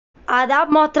आदाब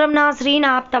मोहतरम नाजरीन,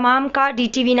 आप तमाम का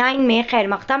DTV9 में खैर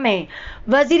मकदम है।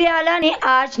 वज़ीर आला ने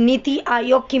आज नीति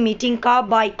आयोग की मीटिंग का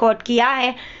बायकॉट किया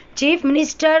है। चीफ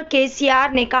मिनिस्टर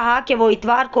केसीआर ने कहा कि वो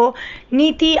इतवार को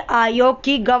नीति आयोग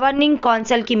की गवर्निंग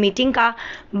काउंसिल की मीटिंग का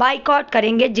बायकॉट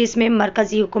करेंगे, जिसमें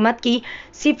मरकजी हुकूमत की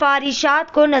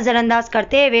सिफारिशात को नज़रअंदाज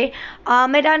करते हुए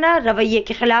आमिराना रवैये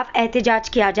के खिलाफ एहतजाज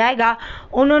किया जाएगा।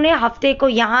 उन्होंने हफ्ते को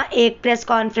यहाँ एक प्रेस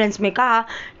कॉन्फ्रेंस में कहा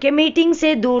कि मीटिंग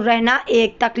से दूर रहना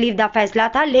एक तकलीफदा फैसला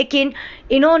था, लेकिन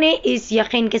इन्होंने इस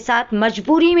यकीन के साथ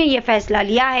मजबूरी में ये फैसला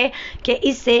लिया है कि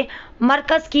इससे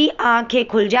मरकज़ की आंखें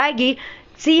खुल जाएगी।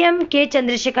 सीएम के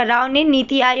चंद्रशेखर राव ने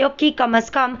नीति आयोग की कम अज़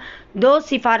कम 2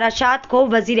 सिफारिशात को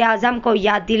वज़ीर आज़म को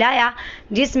याद दिलाया,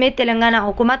 जिसमें तेलंगाना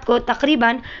हुकूमत को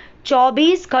तकरीबन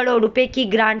 24 करोड़ रुपए की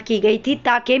ग्रांट की गई थी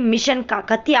ताकि मिशन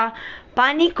काकतिया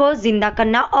पानी को जिंदा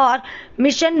करना और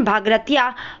मिशन भागीरथिया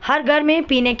हर घर में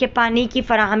पीने के पानी की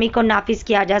फराहमी को नाफिज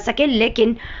किया जा सके,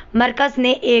 लेकिन मरकज़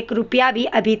ने 1 रुपया भी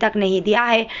अभी तक नहीं दिया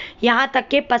है। यहाँ तक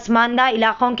कि पसमानदा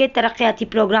इलाकों के तरक्याती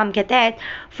प्रोग्राम के तहत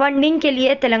फंडिंग के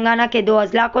लिए तेलंगाना के 2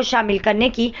 अजला को शामिल करने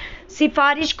की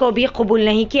सिफारिश को भी कबूल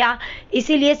नहीं किया।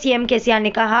 इसीलिए सीएम केसीआर ने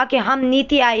कहा कि हम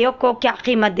नीति आयोग को क्या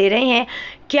कीमत दे रहे हैं।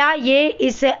 क्या ये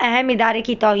इस अहम इदारे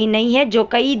की तौहीन नहीं है जो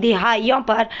कई दिहाइयों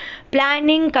पर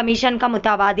प्लानिंग कमीशन का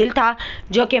मुताबादिल था,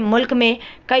 जो कि मुल्क में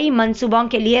कई मंसूबों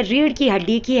के लिए रीढ़ की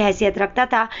हड्डी की हैसियत रखता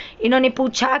था। इन्होंने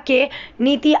पूछा कि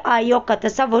नीति आयोग का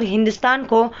तस्वुर हिंदुस्तान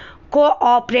को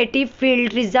कोऑपरेटिव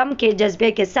फील्डरिज्म के जज्बे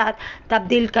के साथ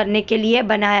तब्दील करने के लिए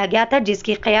बनाया गया था,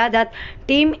 जिसकी क़यादत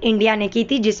टीम इंडिया ने की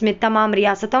थी, जिसमें तमाम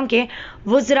रियासतों के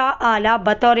वुज़रा आला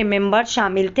बतौर मेंबर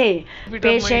शामिल थे।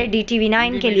 पेश है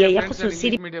DTV9 के लिए यह ख़ुसूसी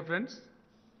report.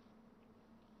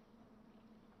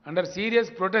 Under serious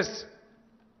protest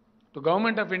to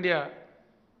Government of India,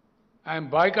 I am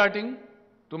boycotting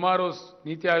tomorrow's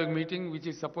NITI AAYOG meeting, which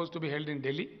is supposed to be held in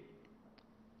Delhi,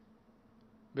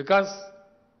 because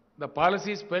the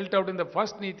policies spelled out in the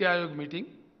first NITI AAYOG meeting,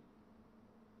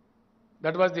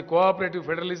 that was the cooperative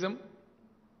federalism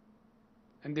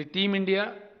and the Team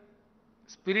India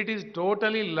spirit, is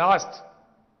totally lost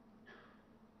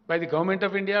by the Government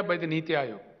of India, by the NITI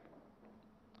AAYOG.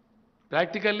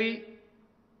 Practically,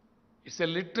 it's a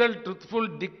literal truthful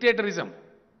dictatorism.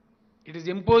 It is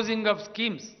imposing of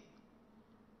schemes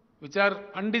which are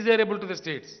undesirable to the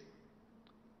states.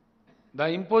 The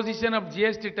imposition of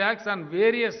GST tax on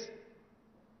various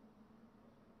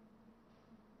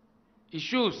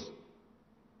issues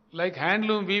like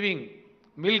handloom weaving,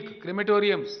 milk,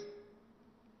 crematoriums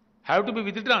have to be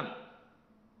withdrawn.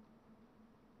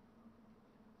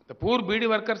 The poor beedi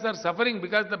workers are suffering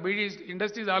because the beedi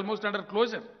industry is almost under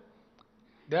closure.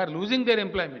 They are losing their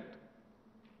employment.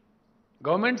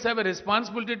 Governments have a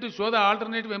responsibility to show the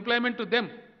alternative employment to them.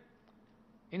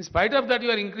 In spite of that, you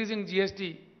are increasing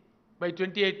GST by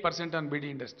 28% on beedi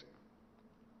industry,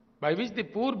 by which the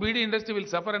poor beedi industry will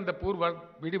suffer and the poor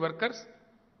beedi workers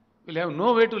will have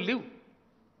no way to live.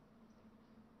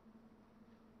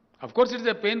 Of course, it is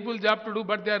a painful job to do,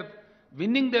 but they are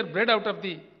winning their bread out of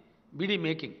the beedi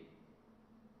making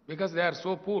because they are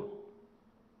so poor.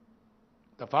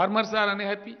 The farmers are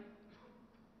unhappy.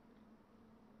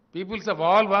 Peoples of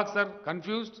all walks are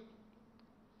confused.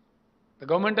 The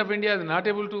Government of India is not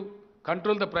able to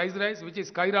control the price rise, which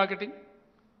is skyrocketing.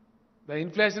 The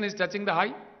inflation is touching the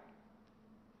high.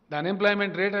 The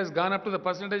unemployment rate has gone up to the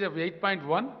percentage of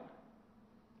 8.1.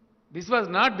 This was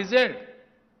not desired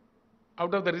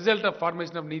out of the result of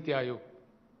formation of NITI AAYOG.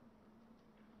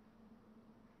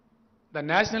 The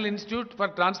National Institute for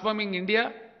Transforming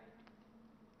India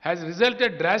has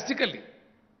resulted drastically.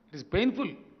 It is painful.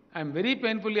 I am very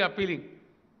painfully appealing.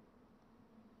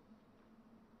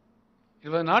 It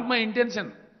was not my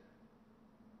intention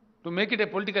to make it a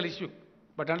political issue,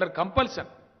 but under compulsion,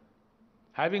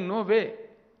 having no way,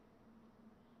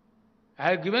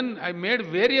 I made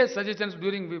various suggestions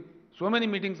during so many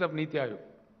meetings of NITI AAYOG.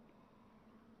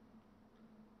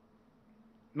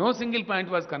 No single point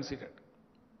was considered.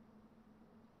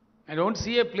 I don't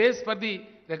see a place for the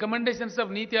recommendations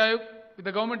of NITI AAYOG with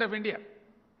the Government of India.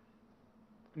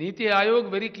 NITI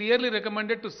AAYOG very clearly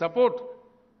recommended to support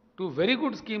 2 very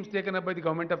good schemes taken up by the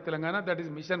Government of Telangana, that is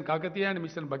Mission Kakatiya and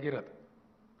Mission Bhagiratha.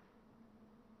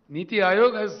 NITI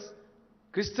AAYOG has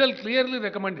crystal clearly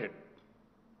recommended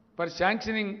for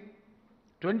sanctioning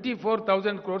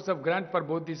 24,000 crores of grant for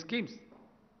both these schemes.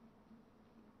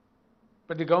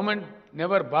 But the government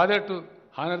never bothered to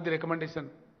honor the recommendation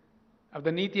of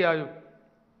the NITI AAYOG.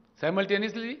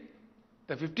 Simultaneously,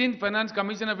 the 15th Finance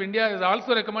Commission of India has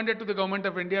also recommended to the Government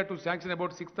of India to sanction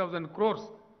about 6,000 crores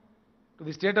to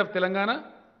the state of Telangana,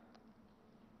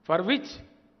 for which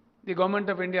the Government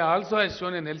of India also has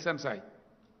shown a Nelson's eye.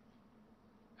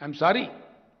 I'm sorry.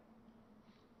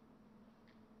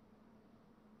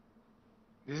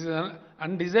 This is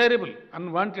undesirable,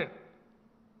 unwanted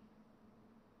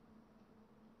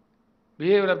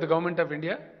behavior of the Government of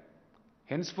India.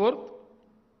 Henceforth,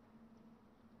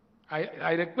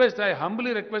 I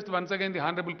humbly request once again the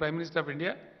Honorable Prime Minister of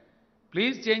India,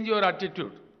 please change your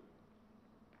attitude.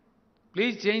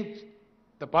 Please change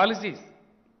the policies.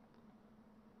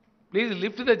 Please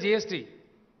lift the GST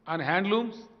on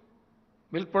handlooms,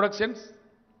 milk productions,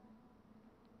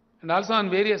 and also on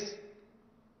various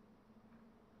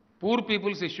poor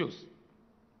people's issues.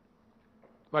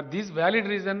 For these valid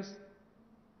reasons,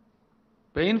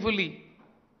 painfully,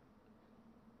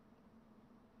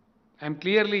 I am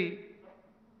clearly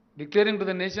declaring to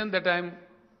the nation that I am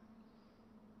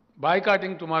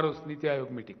boycotting tomorrow's NITI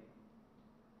AAYOG meeting.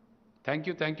 Thank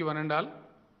you one and all.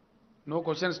 No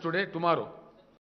questions today, tomorrow.